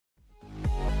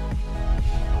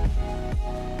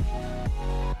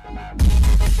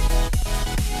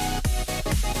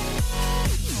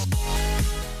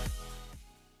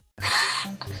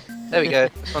There we go.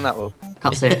 It's on that wall.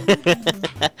 Can't see it.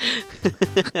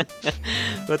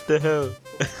 What the hell?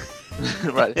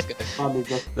 Right, let's go. Finally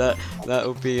just That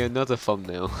will be another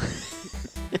thumbnail.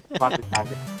 finally found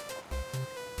it.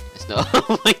 It's not.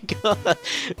 Oh my god!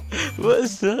 What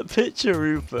is that picture,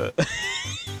 Rupert?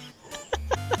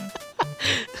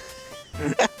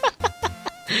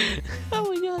 Oh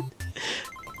my god!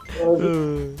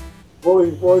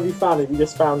 What have you found? Have you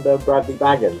just found Bradley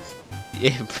Baggins?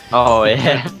 Yeah. Oh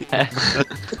yeah.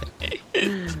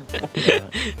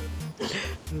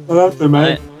 Well, that's the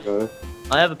mate.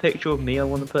 I have a picture of me I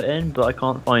want to put in, but I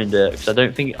can't find it because I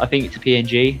think it's a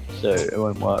PNG, so it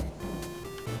won't work.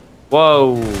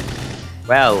 Whoa.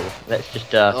 Well, let's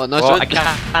just Oh, nice well, one. I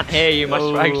can't hear you. My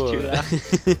swag's too loud.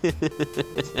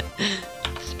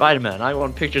 Spider-Man. I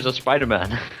want pictures of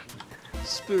Spider-Man.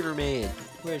 Spooderman.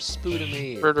 Where's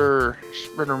Spooderman?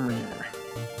 Sprinter.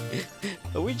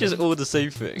 Are we just all the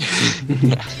same thing?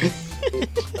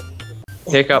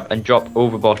 Pick up and drop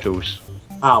over bottles.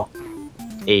 Ow.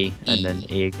 E and then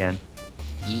E again.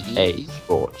 A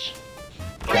sports.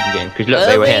 Because look, Oh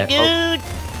they were my here. god!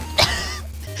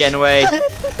 Oh, getting away.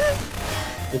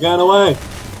 You're getting away.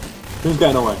 Who's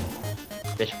getting away?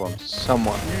 This one.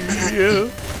 Someone.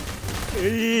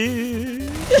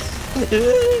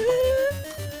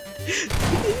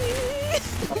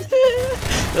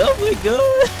 Oh my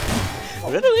god!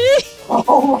 Run away!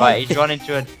 Oh Right, he's run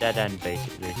into a dead end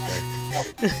basically.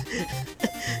 So.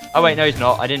 Oh wait, no, he's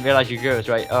not. I didn't realise you grew. It's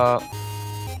right. Oh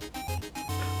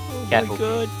Careful. my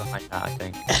god! Behind that, I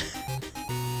think.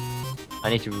 I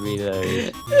need to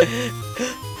reload.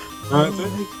 No, it's it.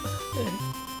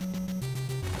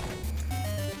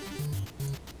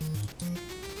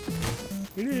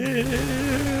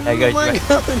 There goes. Oh my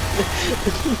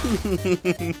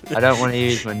god! I don't want to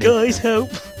use my new. Guys, help!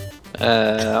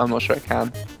 I'm not sure I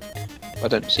can. I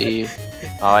don't see you.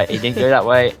 Alright, he didn't go that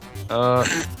way.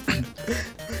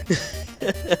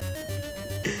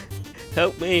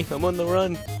 Help me! I'm on the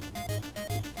run.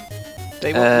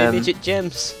 They want me midget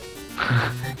gems.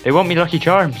 They want me Lucky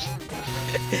Charms.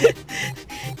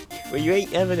 Well, you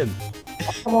ain't having them.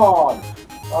 Come on.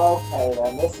 Okay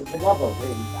then, this is another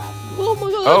really bad. Oh my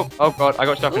god! Oh god, I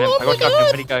got stuck in him. Oh I got my stuck in him.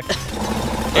 Where'd he go?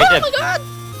 Hit him.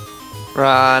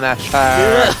 Run,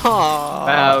 Asher.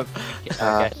 Well,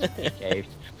 I guess he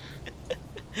caved.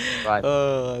 Right.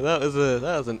 Oh, that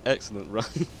was an excellent run.